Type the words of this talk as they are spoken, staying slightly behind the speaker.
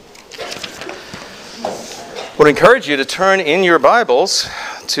I would encourage you to turn in your Bibles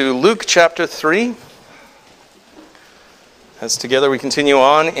to Luke chapter 3. As together we continue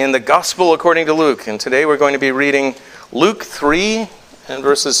on in the Gospel according to Luke. And today we're going to be reading Luke 3 and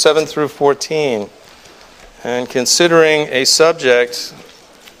verses 7 through 14. And considering a subject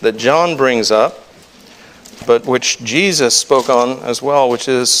that John brings up, but which Jesus spoke on as well, which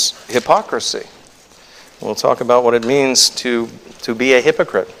is hypocrisy. We'll talk about what it means to be a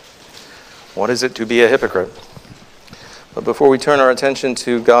hypocrite. What is it to be a hypocrite? But before we turn our attention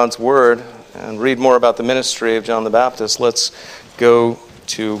to God's Word and read more about the ministry of John the Baptist, let's go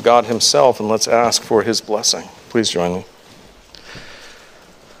to God Himself and let's ask for His blessing. Please join me.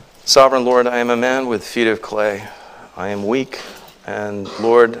 Sovereign Lord, I am a man with feet of clay. I am weak, and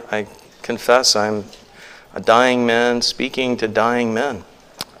Lord, I confess I'm a dying man speaking to dying men.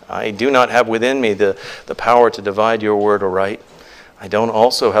 I do not have within me the power to divide your word aright. I don't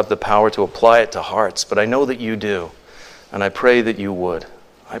also have the power to apply it to hearts, but I know that you do, and I pray that you would.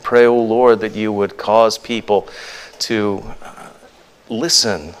 I pray, O Lord, that you would cause people to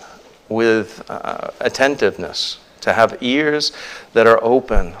listen with attentiveness, to have ears that are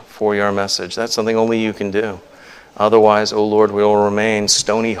open for your message. That's something only you can do. Otherwise, O Lord, we will remain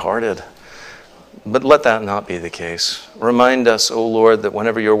stony-hearted. But let that not be the case. Remind us, O Lord, that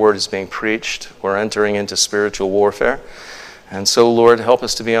whenever your word is being preached, we're entering into spiritual warfare. And so, Lord, help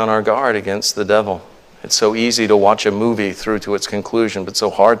us to be on our guard against the devil. It's so easy to watch a movie through to its conclusion, but so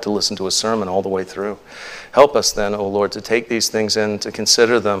hard to listen to a sermon all the way through. Help us then, O Lord, to take these things in, to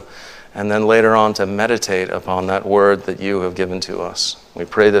consider them, and then later on to meditate upon that word that you have given to us. We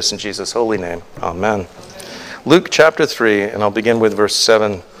pray this in Jesus' holy name. Amen. Luke chapter 3, and I'll begin with verse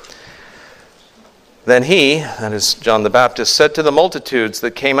 7. Then he, that is John the Baptist, said to the multitudes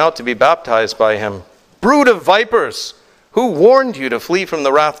that came out to be baptized by him, "Brood of vipers, who warned you to flee from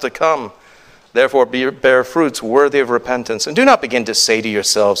the wrath to come? Therefore bear fruits worthy of repentance, and do not begin to say to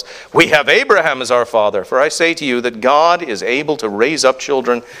yourselves, 'We have Abraham as our father.' For I say to you that God is able to raise up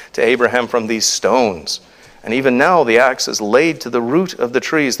children to Abraham from these stones. And even now the axe is laid to the root of the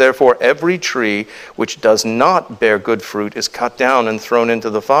trees. Therefore every tree which does not bear good fruit is cut down and thrown into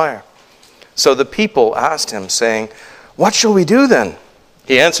the fire." So the people asked him, saying, "What shall we do then?"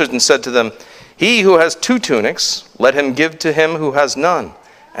 He answered and said to them, "He who has 2 tunics, let him give to him who has none.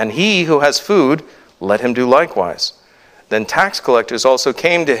 And he who has food, let him do likewise." Then tax collectors also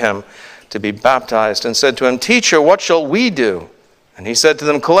came to him to be baptized and said to him, "Teacher, what shall we do?" And he said to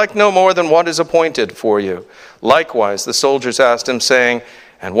them, "Collect no more than what is appointed for you." Likewise the soldiers asked him, saying,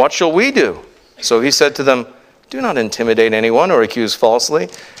 "And what shall we do?" So he said to them, "Do not intimidate anyone or accuse falsely,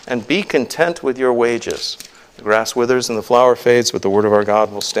 and be content with your wages." The grass withers and the flower fades, but the word of our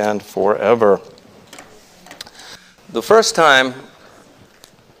God will stand forever. The first time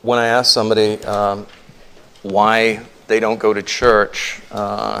when I asked somebody why they don't go to church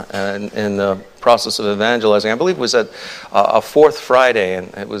and in the process of evangelizing, I believe it was at a fourth Friday,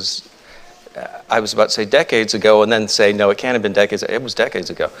 and it was, I was about to say decades ago, and then say, no, it can't have been decades, it was decades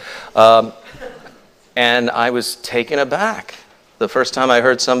ago. And I was taken aback the first time I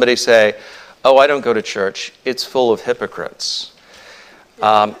heard somebody say, "Oh, I don't go to church. It's full of hypocrites."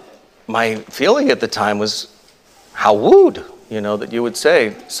 My feeling at the time was, how wooed, that you would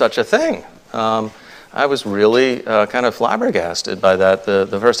say such a thing. I was really kind of flabbergasted by that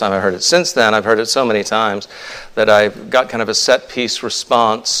the first time I heard it. Since then, I've heard it so many times that I've got kind of a set-piece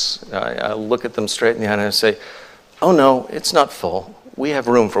response. I look at them straight in the eye and I say, "Oh no, it's not full. We have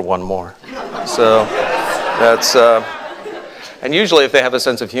room for one more." So that's, and usually if they have a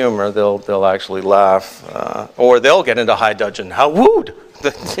sense of humor, they'll actually laugh, or they'll get into high dudgeon. How wooed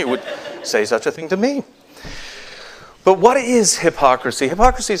that you would say such a thing to me. But what is hypocrisy?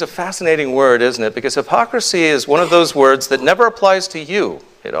 Hypocrisy is a fascinating word, isn't it? Because hypocrisy is one of those words that never applies to you.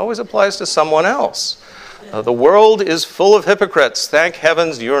 It always applies to someone else. The world is full of hypocrites. Thank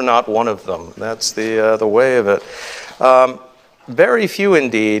heavens you're not one of them. That's the way of it. Very few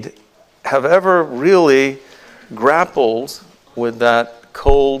indeed have ever really grappled with that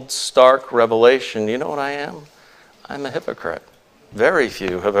cold, stark revelation. You know what I am? I'm a hypocrite. Very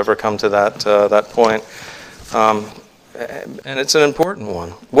few have ever come to that point. And it's an important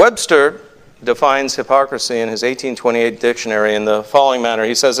one. Webster defines hypocrisy in his 1828 dictionary in the following manner.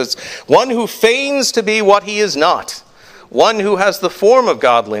 He says it's one who feigns to be what he is not, one who has the form of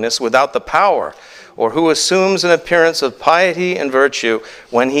godliness without the power, or who assumes an appearance of piety and virtue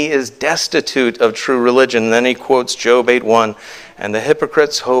when he is destitute of true religion. And then he quotes Job 8:1, "And the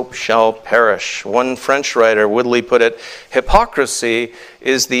hypocrite's hope shall perish." One French writer wittily put it, "Hypocrisy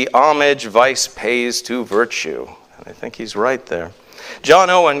is the homage vice pays to virtue." And I think he's right there. John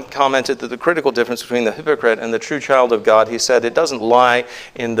Owen commented that the critical difference between the hypocrite and the true child of God, he said, it doesn't lie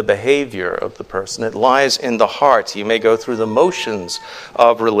in the behavior of the person. It lies in the heart. You may go through the motions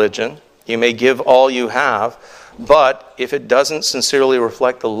of religion. You may give all you have. But if it doesn't sincerely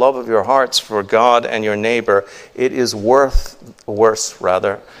reflect the love of your hearts for God and your neighbor, it is worse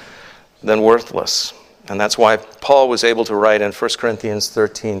than worthless. And that's why Paul was able to write in 1 Corinthians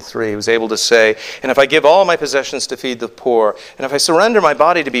 13:3. He was able to say, and if I give all my possessions to feed the poor, and if I surrender my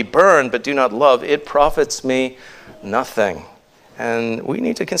body to be burned but do not love, it profits me nothing. And we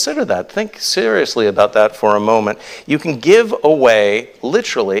need to consider that. Think seriously about that for a moment. You can give away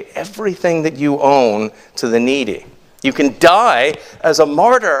literally everything that you own to the needy. You can die as a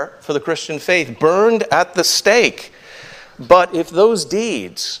martyr for the Christian faith, burned at the stake. But if those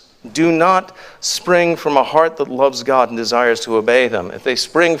deeds do not spring from a heart that loves God and desires to obey them, if they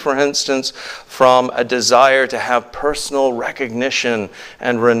spring, for instance, from a desire to have personal recognition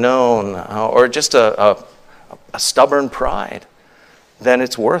and renown, or just a stubborn pride, then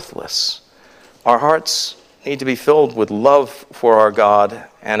it's worthless. Our hearts need to be filled with love for our God,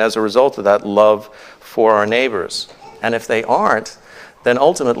 and as a result of that, love for our neighbors. And if they aren't, then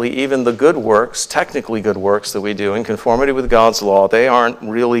ultimately even the good works, technically good works that we do in conformity with God's law, they aren't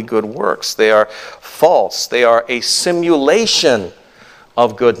really good works. They are false. They are a simulation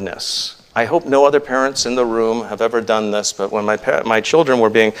of goodness. I hope no other parents in the room have ever done this, but when my children were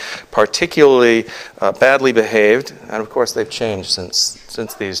being particularly badly behaved, and of course they've changed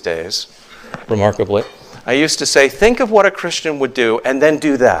since these days, remarkably, I used to say, think of what a Christian would do and then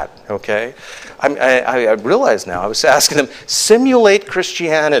do that, okay? I realize now, I was asking them, simulate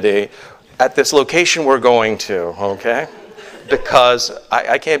Christianity at this location we're going to, okay? Because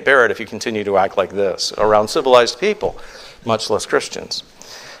I can't bear it if you continue to act like this around civilized people, much less Christians.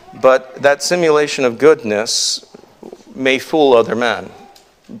 But that simulation of goodness may fool other men,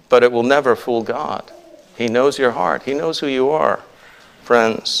 but it will never fool God. He knows your heart. He knows who you are,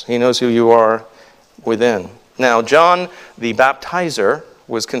 friends. He knows who you are within. Now, John the Baptizer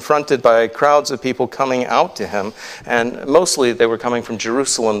was confronted by crowds of people coming out to him, and mostly they were coming from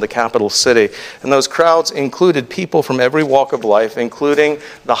Jerusalem, the capital city. And those crowds included people from every walk of life, including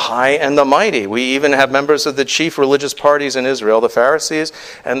the high and the mighty. We even have members of the chief religious parties in Israel, the Pharisees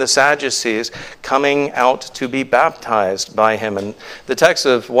and the Sadducees, coming out to be baptized by him. And the text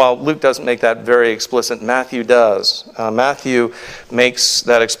while Luke doesn't make that very explicit, Matthew does. Matthew makes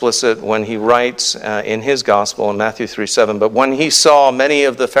that explicit when he writes in his gospel in Matthew 3:7, but when he saw many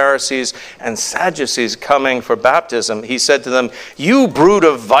of the Pharisees and Sadducees coming for baptism, he said to them, "You brood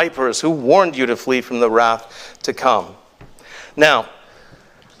of vipers, who warned you to flee from the wrath to come?" Now,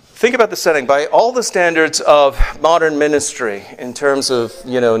 think about the setting. By all the standards of modern ministry, in terms of,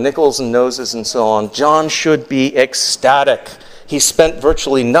 nickels and noses and so on, John should be ecstatic. He spent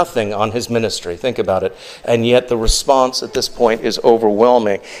virtually nothing on his ministry. Think about it. And yet the response at this point is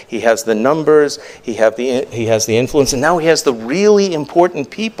overwhelming. He has the numbers, he has the influence, and now he has the really important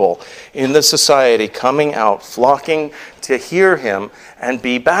people in the society coming out, flocking to hear him and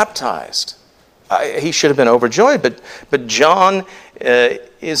be baptized. He should have been overjoyed, but John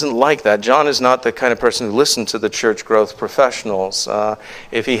isn't like that. John is not the kind of person who listened to the church growth professionals.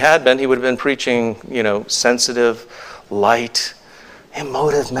 If he had been, he would have been preaching, sensitive, light,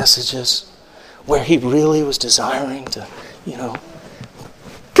 emotive messages where he really was desiring to,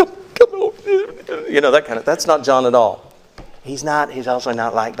 come over, that kind of, that's not John at all. He's also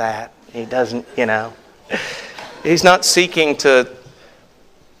not like that. He doesn't, he's not seeking to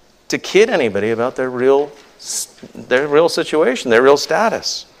kid anybody about their real situation, their real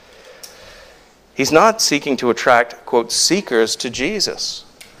status. He's not seeking to attract, quote, seekers to Jesus.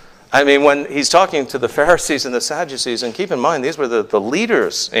 I mean, when he's talking to the Pharisees and the Sadducees, and keep in mind, these were the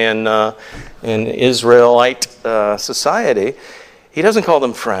leaders in Israelite society, he doesn't call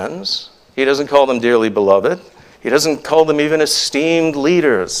them friends. He doesn't call them dearly beloved. He doesn't call them even esteemed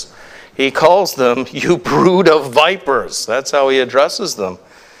leaders. He calls them, "You brood of vipers." That's how he addresses them.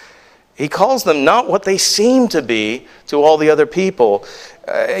 He calls them not what they seem to be to all the other people.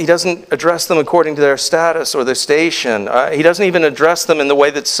 He doesn't address them according to their status or their station. He doesn't even address them in the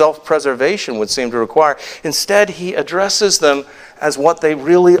way that self-preservation would seem to require. Instead, he addresses them as what they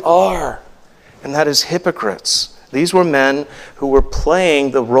really are, and that is hypocrites. These were men who were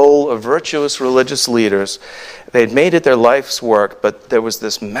playing the role of virtuous religious leaders. They'd made it their life's work, but there was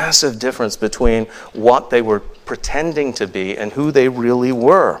this massive difference between what they were pretending to be and who they really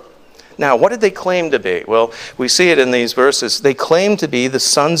were. Now, what did they claim to be? Well, we see it in these verses. They claimed to be the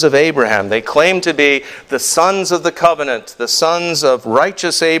sons of Abraham. They claimed to be the sons of the covenant, the sons of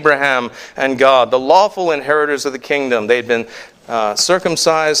righteous Abraham and God, the lawful inheritors of the kingdom. They'd been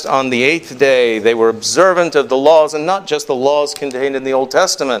circumcised on the 8th day. They were observant of the laws, and not just the laws contained in the Old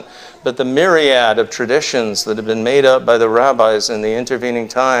Testament, but the myriad of traditions that had been made up by the rabbis in the intervening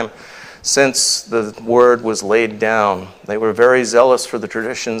time since the word was laid down. They were very zealous for the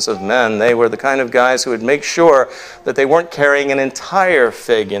traditions of men. They were the kind of guys who would make sure that they weren't carrying an entire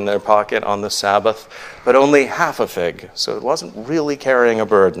fig in their pocket on the Sabbath, but only half a fig. So it wasn't really carrying a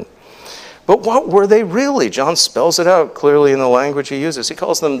burden. But what were they really? John spells it out clearly in the language he uses. He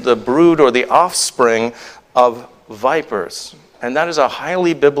calls them the brood or the offspring of vipers. And that is a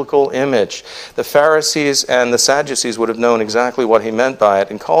highly biblical image. The Pharisees and the Sadducees would have known exactly what he meant by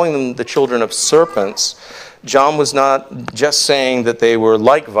it. In calling them the children of serpents, John was not just saying that they were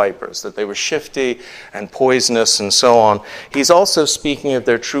like vipers, that they were shifty and poisonous and so on. He's also speaking of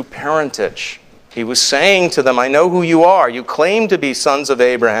their true parentage. He was saying to them, I know who you are. You claim to be sons of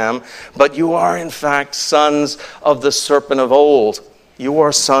Abraham, but you are in fact sons of the serpent of old. You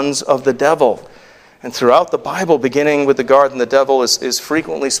are sons of the devil. And throughout the Bible, beginning with the garden, the devil is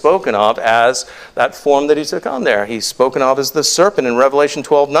frequently spoken of as that form that he took on there. He's spoken of as the serpent. In Revelation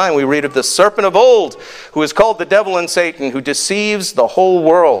 12:9, we read of the serpent of old, who is called the devil and Satan, who deceives the whole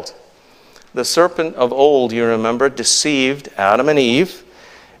world. The serpent of old, you remember, deceived Adam and Eve,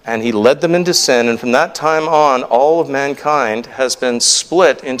 and he led them into sin. And from that time on, all of mankind has been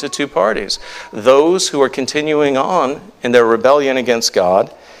split into two parties. Those who are continuing on in their rebellion against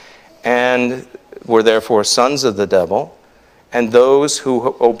God, and were therefore sons of the devil, and those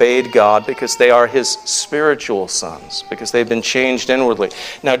who obeyed God because they are his spiritual sons, because they've been changed inwardly.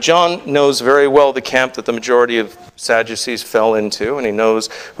 Now, John knows very well the camp that the majority of Sadducees fell into, and he knows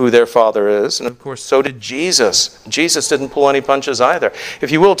who their father is. And of course, so did Jesus. Jesus didn't pull any punches either.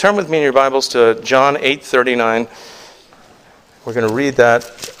 If you will, turn with me in your Bibles to John 8:39. We're going to read that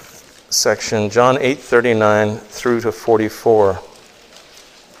section, John 8:39 through to 44.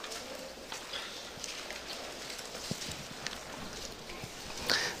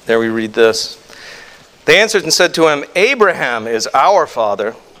 There we read this. They answered and said to him, Abraham is our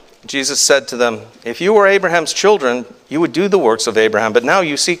father. Jesus said to them, if you were Abraham's children, you would do the works of Abraham, but now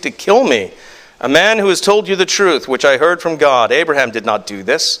you seek to kill me, a man who has told you the truth, which I heard from God. Abraham did not do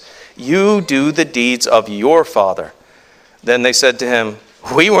this. You do the deeds of your father. Then they said to him,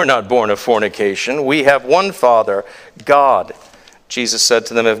 we were not born of fornication. We have one Father, God. Jesus said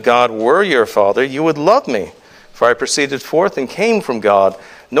to them, if God were your father, you would love me, for I proceeded forth and came from God.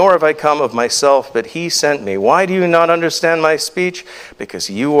 Nor have I come of myself, but he sent me. Why do you not understand my speech? Because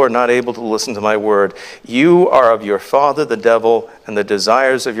you are not able to listen to my word. You are of your father, the devil, and the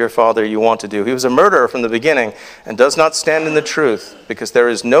desires of your father you want to do. He was a murderer from the beginning and does not stand in the truth, because there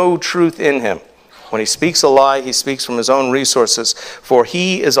is no truth in him. When he speaks a lie, he speaks from his own resources, for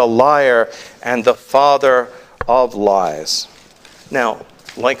he is a liar and the father of lies. Now,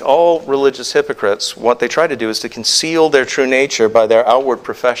 like all religious hypocrites, what they try to do is to conceal their true nature by their outward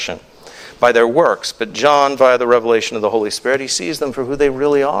profession, by their works. But John, via the revelation of the Holy Spirit, he sees them for who they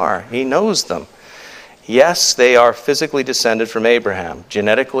really are. He knows them. Yes, they are physically descended from Abraham.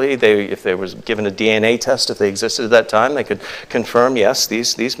 Genetically, if they was given a DNA test, if they existed at that time, they could confirm, yes,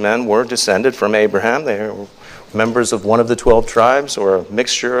 these men were descended from Abraham. They were members of one of the 12 tribes, or a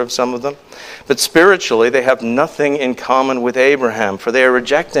mixture of some of them. But spiritually, they have nothing in common with Abraham, for they are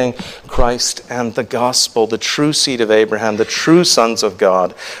rejecting Christ and the gospel. The true seed of Abraham, the true sons of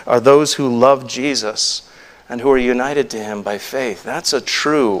God, are those who love Jesus and who are united to him by faith. That's a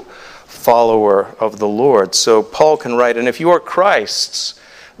true follower of the Lord. So Paul can write, and if you are Christ's,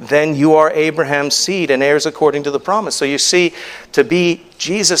 then you are Abraham's seed and heirs according to the promise. So you see, to be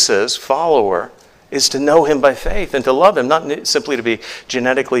Jesus's follower is to know him by faith and to love him, not simply to be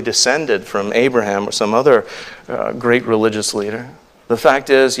genetically descended from Abraham or some other great religious leader. The fact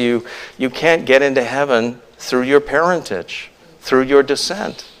is, you can't get into heaven through your parentage, through your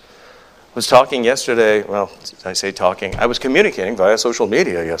descent. I was talking yesterday, I was communicating via social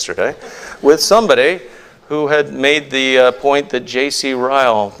media yesterday with somebody who had made the point that J.C.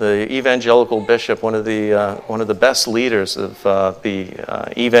 Ryle, the evangelical bishop, one of the best leaders of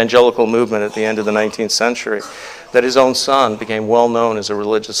the evangelical movement at the end of the 19th century, that his own son became well known as a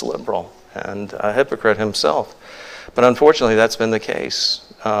religious liberal and a hypocrite himself. But unfortunately, that's been the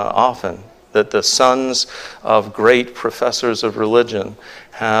case often, that the sons of great professors of religion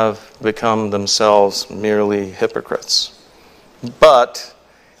have become themselves merely hypocrites. But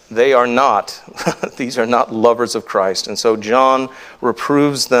they are not. These are not lovers of Christ. And so John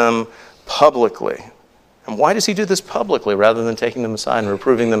reproves them publicly. And why does he do this publicly rather than taking them aside and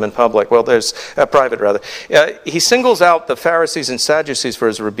reproving them in public? Well, there's private rather. He singles out the Pharisees and Sadducees for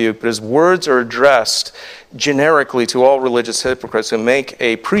his rebuke, but his words are addressed generically to all religious hypocrites who make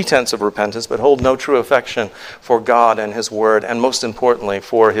a pretense of repentance but hold no true affection for God and his word, and most importantly,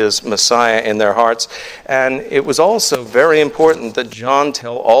 for his Messiah in their hearts. And it was also very important that John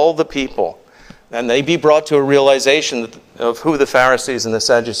tell all the people, and they be brought to a realization of who the Pharisees and the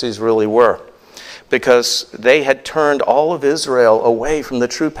Sadducees really were, because they had turned all of Israel away from the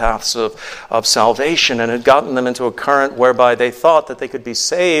true paths of salvation and had gotten them into a current whereby they thought that they could be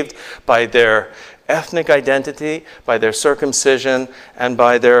saved by their ethnic identity, by their circumcision, and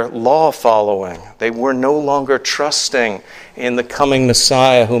by their law following. They were no longer trusting in the coming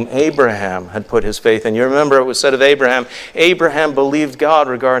Messiah whom Abraham had put his faith in. You remember it was said of Abraham, Abraham believed God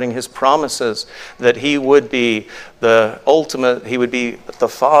regarding his promises that he would be the ultimate, he would be the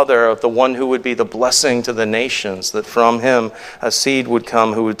father of the one who would be the blessing to the nations, that from him a seed would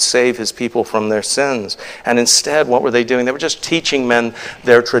come who would save his people from their sins. And instead, what were they doing? They were just teaching men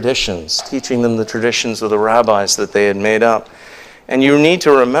their traditions, teaching them the traditions of the rabbis that they had made up. And you need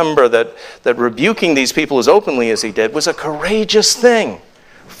to remember that rebuking these people as openly as he did was a courageous thing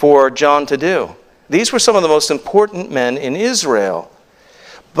for John to do. These were some of the most important men in Israel.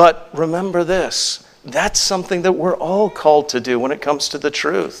 But remember this, that's something that we're all called to do when it comes to the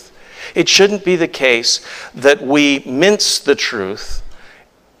truth. It shouldn't be the case that we mince the truth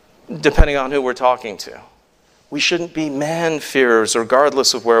depending on who we're talking to. We shouldn't be man-fearers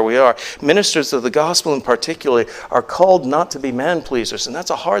regardless of where we are. Ministers of the gospel in particular are called not to be man-pleasers, and that's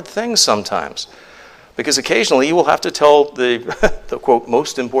a hard thing sometimes. Because occasionally you will have to tell the quote,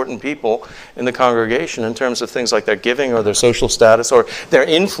 most important people in the congregation in terms of things like their giving or their social status or their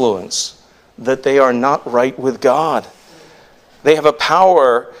influence, that they are not right with God. They have a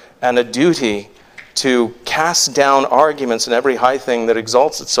power and a duty to cast down arguments and every high thing that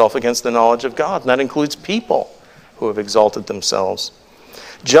exalts itself against the knowledge of God, and that includes people who have exalted themselves.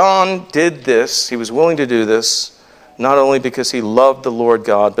 John did this, he was willing to do this, not only because he loved the Lord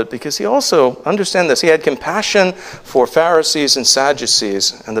God, but because he also, understand this, he had compassion for Pharisees and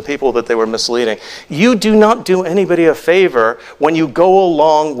Sadducees and the people that they were misleading. You do not do anybody a favor when you go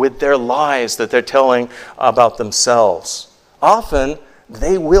along with their lies that they're telling about themselves. Often,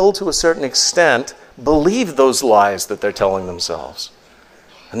 they will, to a certain extent, believe those lies that they're telling themselves.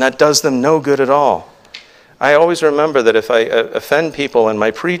 And that does them no good at all. I always remember that if I offend people in my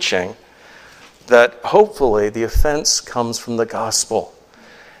preaching, that hopefully the offense comes from the gospel.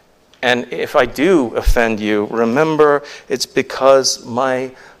 And if I do offend you, remember it's because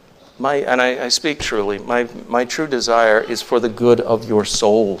and I speak truly, my true desire is for the good of your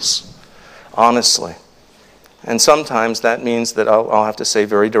souls, honestly. And sometimes that means that I'll have to say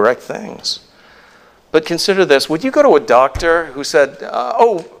very direct things. But consider this, would you go to a doctor who said,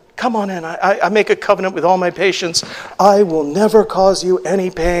 come on in, I make a covenant with all my patients, I will never cause you any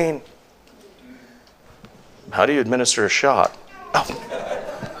pain. How do you administer a shot?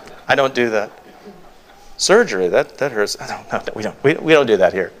 Oh, I don't do that. Surgery, that hurts. No, we don't do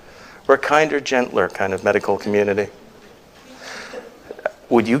that here. We're a kinder, gentler kind of medical community.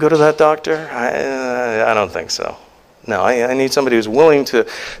 Would you go to that doctor? I don't think so. No, I need somebody who's willing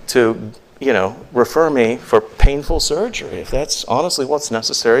to refer me for painful surgery, if that's honestly what's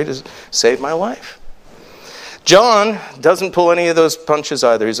necessary to save my life. John doesn't pull any of those punches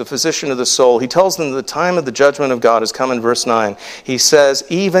either. He's a physician of the soul. He tells them the time of the judgment of God has come in verse 9. He says,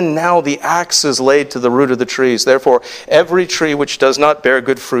 even now the axe is laid to the root of the trees. Therefore, every tree which does not bear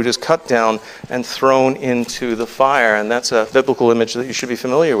good fruit is cut down and thrown into the fire. And that's a biblical image that you should be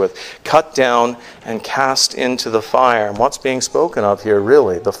familiar with. Cut down and cast into the fire. And what's being spoken of here,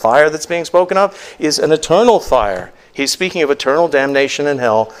 really? The fire that's being spoken of is an eternal fire. He's speaking of eternal damnation in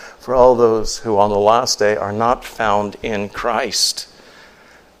hell for all those who on the last day are not found in Christ.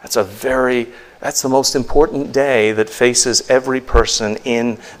 That's the most important day that faces every person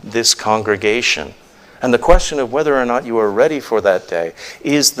in this congregation. And the question of whether or not you are ready for that day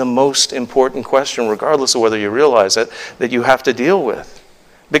is the most important question, regardless of whether you realize it, that you have to deal with.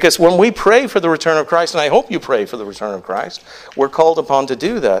 Because when we pray for the return of Christ, and I hope you pray for the return of Christ, we're called upon to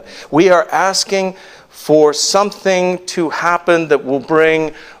do that. We are asking for something to happen that will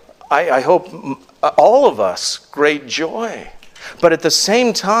bring, I hope, all of us great joy. But at the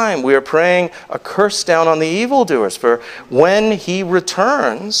same time, we are praying a curse down on the evildoers. For when he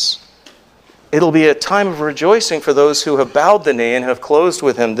returns, it'll be a time of rejoicing for those who have bowed the knee and have closed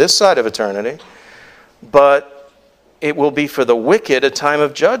with him this side of eternity. But it will be for the wicked a time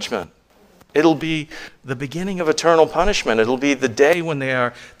of judgment. It'll be the beginning of eternal punishment. It'll be the day when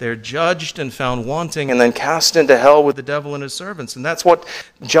they're judged and found wanting and then cast into hell with the devil and his servants. And that's what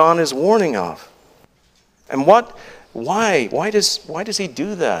John is warning of. And why does he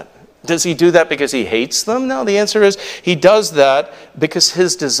do that? Does he do that because he hates them? No, the answer is he does that because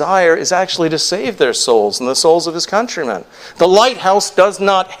his desire is actually to save their souls and the souls of his countrymen. The lighthouse does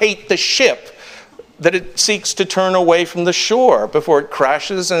not hate the ship that it seeks to turn away from the shore before it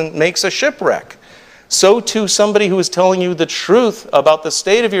crashes and makes a shipwreck. So too, somebody who is telling you the truth about the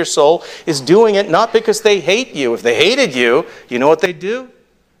state of your soul is doing it not because they hate you. If they hated you, you know what they'd do?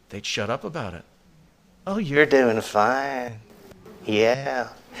 They'd shut up about it. Oh, you're doing fine. Yeah.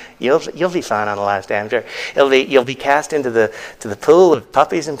 You'll be fine on the last day. I'm sure. You'll be cast into the pool of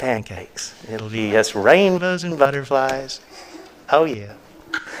puppies and pancakes. It'll be just rainbows and butterflies. Oh yeah.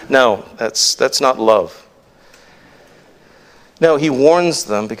 No, that's not love. No, he warns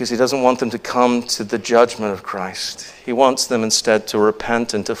them because he doesn't want them to come to the judgment of Christ. He wants them instead to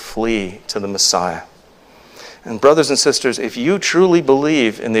repent and to flee to the Messiah. And brothers and sisters, if you truly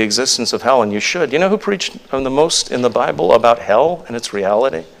believe in the existence of hell, and you should, you know who preached the most in the Bible about hell and its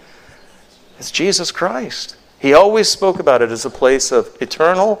reality? It's Jesus Christ. He always spoke about it as a place of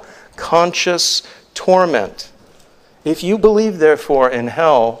eternal, conscious torment. If you believe, therefore, in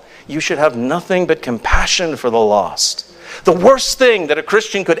hell, you should have nothing but compassion for the lost. The worst thing that a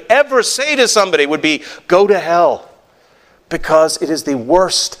Christian could ever say to somebody would be, go to hell, because it is the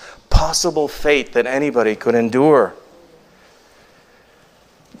worst possible fate that anybody could endure.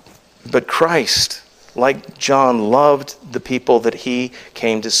 But Christ, like John, loved the people that he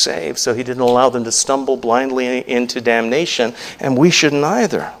came to save, so he didn't allow them to stumble blindly into damnation, and we shouldn't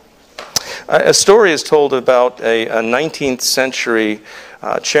either. A story is told about a 19th century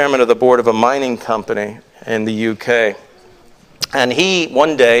chairman of the board of a mining company in the UK. And he,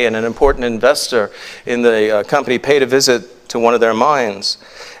 one day, and an important investor in the company, paid a visit to one of their mines.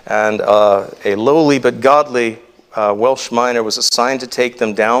 And a lowly but godly Welsh miner was assigned to take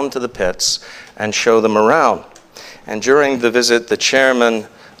them down to the pits and show them around. And during the visit, the chairman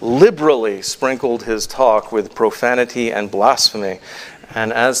liberally sprinkled his talk with profanity and blasphemy.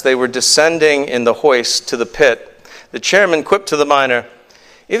 And as they were descending in the hoist to the pit, the chairman quipped to the miner,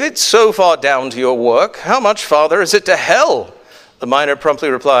 "If it's so far down to your work, how much farther is it to hell?" The miner promptly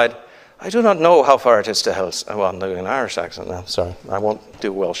replied, "I do not know how far it is to hell." Well, I'm doing an Irish accent now. Sorry, I won't do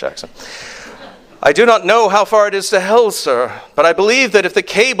a Welsh accent. "I do not know how far it is to hell, sir, but I believe that if the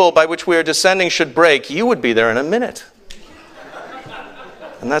cable by which we are descending should break, you would be there in a minute."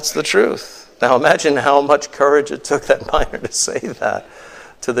 And that's the truth. Now imagine how much courage it took that miner to say that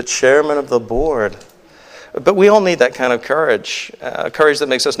to the chairman of the board. But we all need that kind of courage, courage that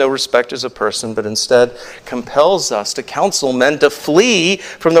makes us no respect as a person, but instead compels us to counsel men to flee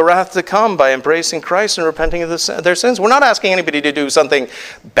from the wrath to come by embracing Christ and repenting of their sins. We're not asking anybody to do something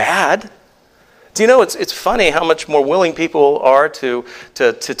bad. Do you know, it's funny how much more willing people are to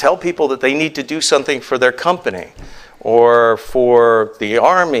tell people that they need to do something for their company or for the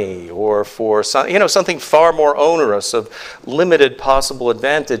army or for something far more onerous of limited possible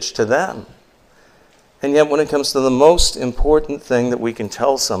advantage to them. And yet when it comes to the most important thing that we can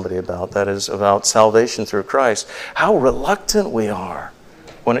tell somebody about, that is about salvation through Christ, how reluctant we are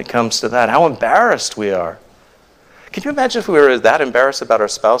when it comes to that, how embarrassed we are. Can you imagine if we were that embarrassed about our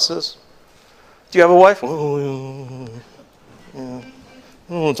spouses? Do you have a wife? Oh, yeah. I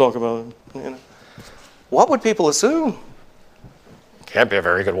don't want to talk about it. What would people assume? Can't be a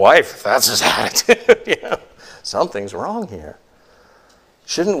very good wife if that's his attitude. Something's wrong here.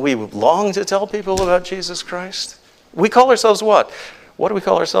 Shouldn't we long to tell people about Jesus Christ? We call ourselves what? What do we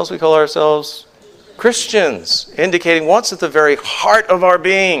call ourselves? We call ourselves Christians, indicating what's at the very heart of our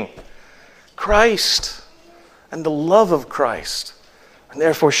being. Christ and the love of Christ. And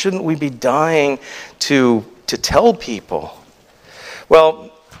therefore, shouldn't we be dying to tell people?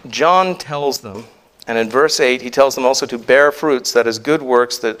 Well, John tells them, and in verse 8, he tells them also to bear fruits, that is, good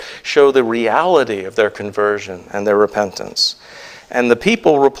works that show the reality of their conversion and their repentance. And the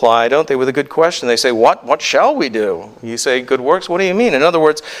people reply, don't they, with a good question. They say, what shall we do? You say, good works? What do you mean? In other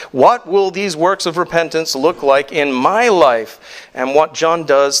words, what will these works of repentance look like in my life? And what John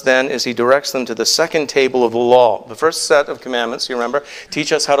does then is he directs them to the second table of the law. The first set of commandments, you remember,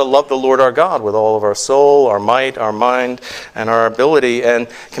 teach us how to love the Lord our God with all of our soul, our might, our mind, and our ability. And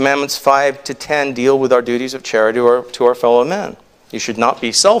commandments 5 to 10 deal with our duties of charity to our fellow men. You should not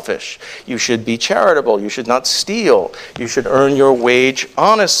be selfish. You should be charitable. You should not steal. You should earn your wage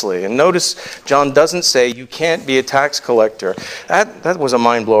honestly. And notice, John doesn't say you can't be a tax collector. That was a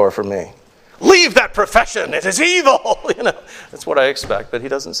mind blower for me. Leave that profession. It is evil. That's what I expect, but he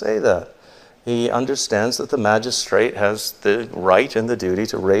doesn't say that. He understands that the magistrate has the right and the duty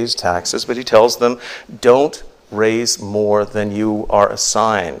to raise taxes, but he tells them, don't raise more than you are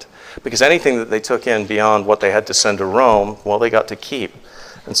assigned. Because anything that they took in beyond what they had to send to Rome, well, they got to keep.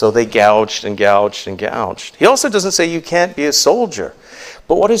 And so they gouged and gouged and gouged. He also doesn't say you can't be a soldier.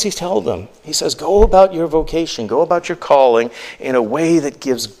 But what does he tell them? He says, go about your vocation, go about your calling in a way that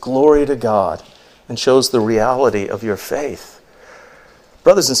gives glory to God and shows the reality of your faith.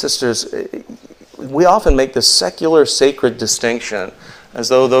 Brothers and sisters, we often make this secular sacred distinction as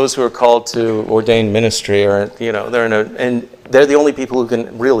though those who are called to ordained ministry are, and they're the only people who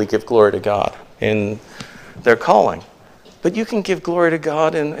can really give glory to God in their calling. But you can give glory to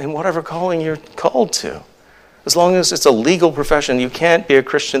God in whatever calling you're called to. As long as it's a legal profession, you can't be a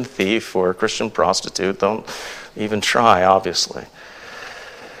Christian thief or a Christian prostitute. Don't even try, obviously.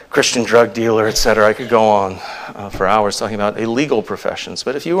 Christian drug dealer, etc. I could go on for hours talking about illegal professions.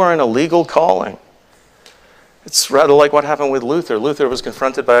 But if you are in a legal calling, it's rather like what happened with Luther. Luther was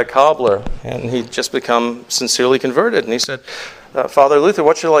confronted by a cobbler, and he'd just become sincerely converted. And he said, Father Luther,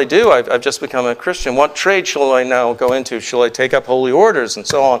 what shall I do? I've just become a Christian. What trade shall I now go into? Shall I take up holy orders? And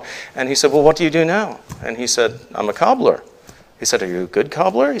so on. And he said, well, what do you do now? And he said, I'm a cobbler. He said, are you a good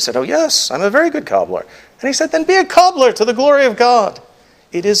cobbler? He said, oh, yes, I'm a very good cobbler. And he said, then be a cobbler to the glory of God.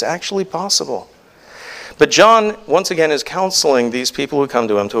 It is actually possible. But John, once again, is counseling these people who come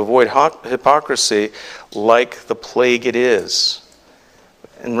to him to avoid hypocrisy like the plague it is,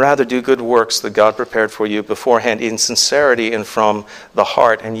 and rather do good works that God prepared for you beforehand in sincerity and from the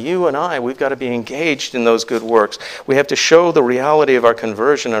heart. And you and I, we've got to be engaged in those good works. We have to show the reality of our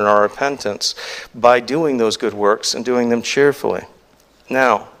conversion and our repentance by doing those good works and doing them cheerfully.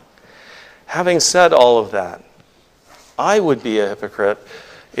 Now, having said all of that, I would be a hypocrite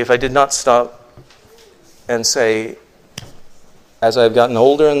if I did not stop and say, as I've gotten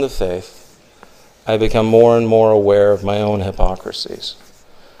older in the faith, I become more and more aware of my own hypocrisies,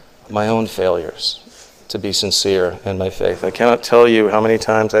 my own failures to be sincere in my faith. I cannot tell you how many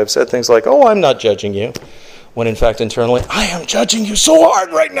times I've said things like, oh, I'm not judging you, when in fact internally, I am judging you so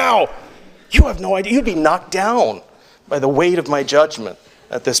hard right now. You have no idea. You'd be knocked down by the weight of my judgment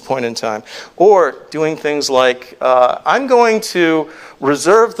at this point in time. Or doing things like, I'm going to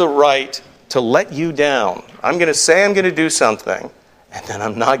reserve the right to let you down. I'm going to say I'm going to do something, and then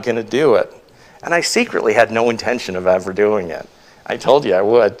I'm not going to do it. And I secretly had no intention of ever doing it. I told you I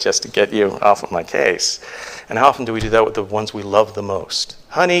would, just to get you off of my case. And how often do we do that with the ones we love the most?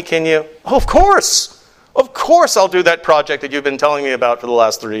 Honey, can you? Oh, of course! Of course I'll do that project that you've been telling me about for the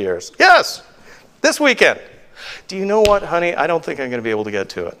last 3 years. Yes! This weekend. Do you know what, honey? I don't think I'm going to be able to get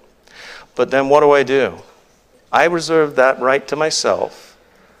to it. But then what do? I reserve that right to myself.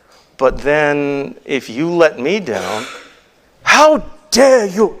 But then, if you let me down, how dare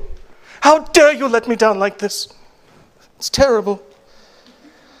you? How dare you let me down like this? It's terrible.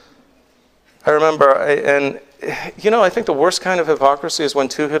 I remember, I think the worst kind of hypocrisy is when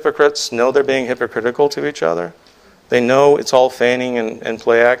two hypocrites know they're being hypocritical to each other. They know it's all feigning and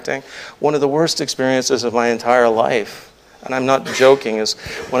play acting. One of the worst experiences of my entire life, and I'm not joking, is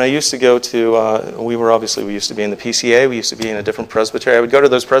when I used to go to, we used to be in the PCA, we used to be in a different presbytery. I would go to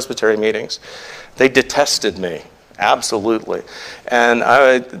those presbytery meetings. They detested me, absolutely. And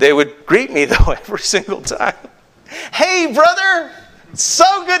they would greet me, though, every single time. Hey, brother!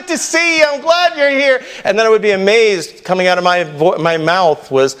 So good to see you. I'm glad you're here. And then I would be amazed, coming out of my mouth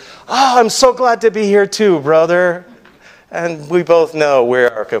was, oh, I'm so glad to be here too, brother. And we both know we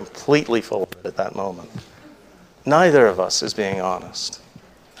are completely full of it at that moment. Neither of us is being honest.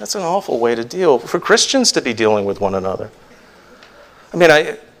 That's an awful way to deal, for Christians to be dealing with one another. I mean,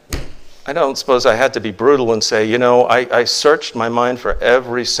 I don't suppose I had to be brutal and say, I searched my mind for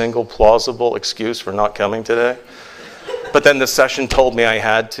every single plausible excuse for not coming today. But then the session told me I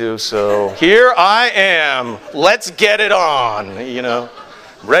had to, so here I am. Let's get it on,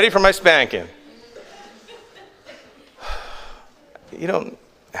 ready for my spanking. You don't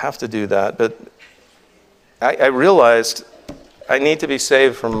have to do that, but I realized I need to be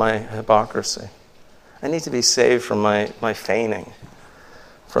saved from my hypocrisy. I need to be saved from my feigning,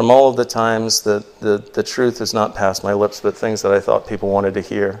 from all of the times that the truth has not passed my lips, but things that I thought people wanted to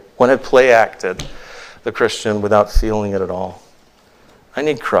hear. When I play acted the Christian without feeling it at all. I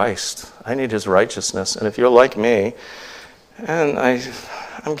need Christ. I need his righteousness. And if you're like me, and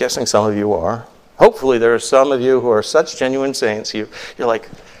I'm guessing some of you are, hopefully there are some of you who are such genuine saints, you're like,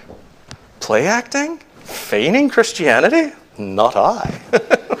 play acting? Feigning Christianity? Not I.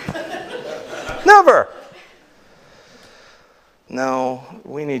 Never. No,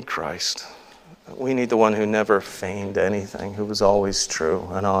 we need Christ. We need the one who never feigned anything, who was always true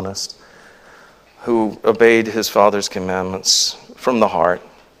and honest. who obeyed his Father's commandments from the heart,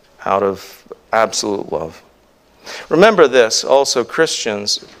 out of absolute love. Remember this, also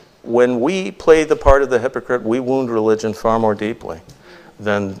Christians, when we play the part of the hypocrite, we wound religion far more deeply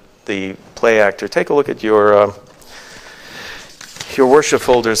than the play actor. Take a look at your worship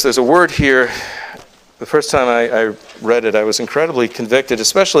folders. There's a word here. The first time I read it, I was incredibly convicted,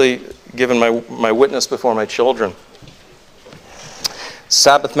 especially given my witness before my children.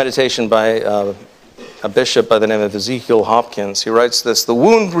 Sabbath meditation by a bishop by the name of Ezekiel Hopkins. He writes this: "The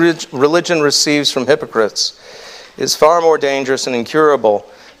wound religion receives from hypocrites is far more dangerous and incurable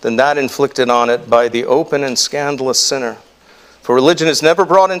than that inflicted on it by the open and scandalous sinner. For religion is never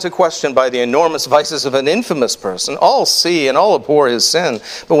brought into question by the enormous vices of an infamous person. All see and all abhor his sin.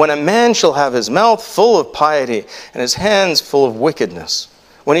 But when a man shall have his mouth full of piety and his hands full of wickedness,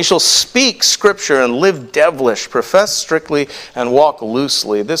 when he shall speak scripture and live devilish, profess strictly and walk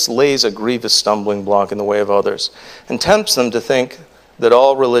loosely, this lays a grievous stumbling block in the way of others, and tempts them to think that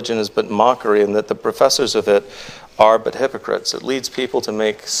all religion is but mockery and that the professors of it are but hypocrites." It leads people to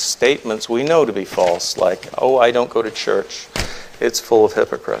make statements we know to be false, like, "Oh, I don't go to church." It's full of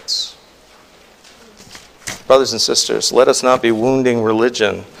hypocrites. Brothers and sisters, let us not be wounding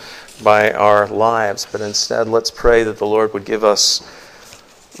religion by our lives, but instead let's pray that the Lord would give us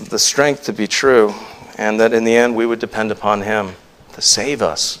the strength to be true, and that in the end we would depend upon him to save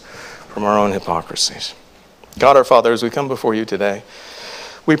us from our own hypocrisies. God our Father, as we come before you today,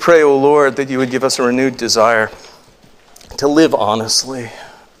 we pray, O Lord, that you would give us a renewed desire to live honestly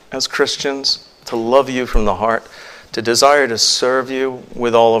as Christians, to love you from the heart, to desire to serve you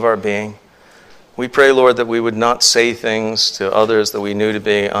with all of our being. We pray, Lord, that we would not say things to others that we knew to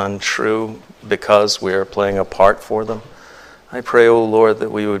be untrue because we are playing a part for them. I pray, O Lord,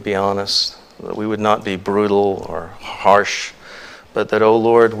 that we would be honest, that we would not be brutal or harsh, but that, O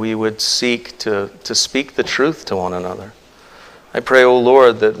Lord, we would seek to speak the truth to one another. I pray, O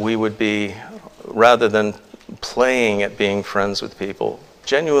Lord, that we would be, rather than playing at being friends with people,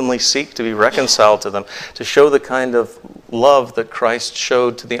 genuinely seek to be reconciled to them, to show the kind of love that Christ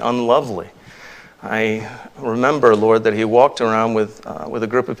showed to the unlovely. I remember, Lord, that he walked around with a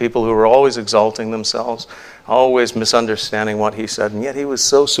group of people who were always exalting themselves, always misunderstanding what he said, and yet he was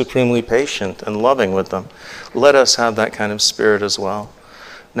so supremely patient and loving with them. Let us have that kind of spirit as well.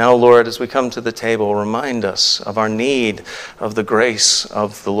 Now, Lord, as we come to the table, remind us of our need of the grace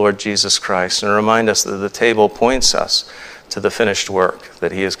of the Lord Jesus Christ, and remind us that the table points us to the finished work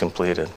that he has completed.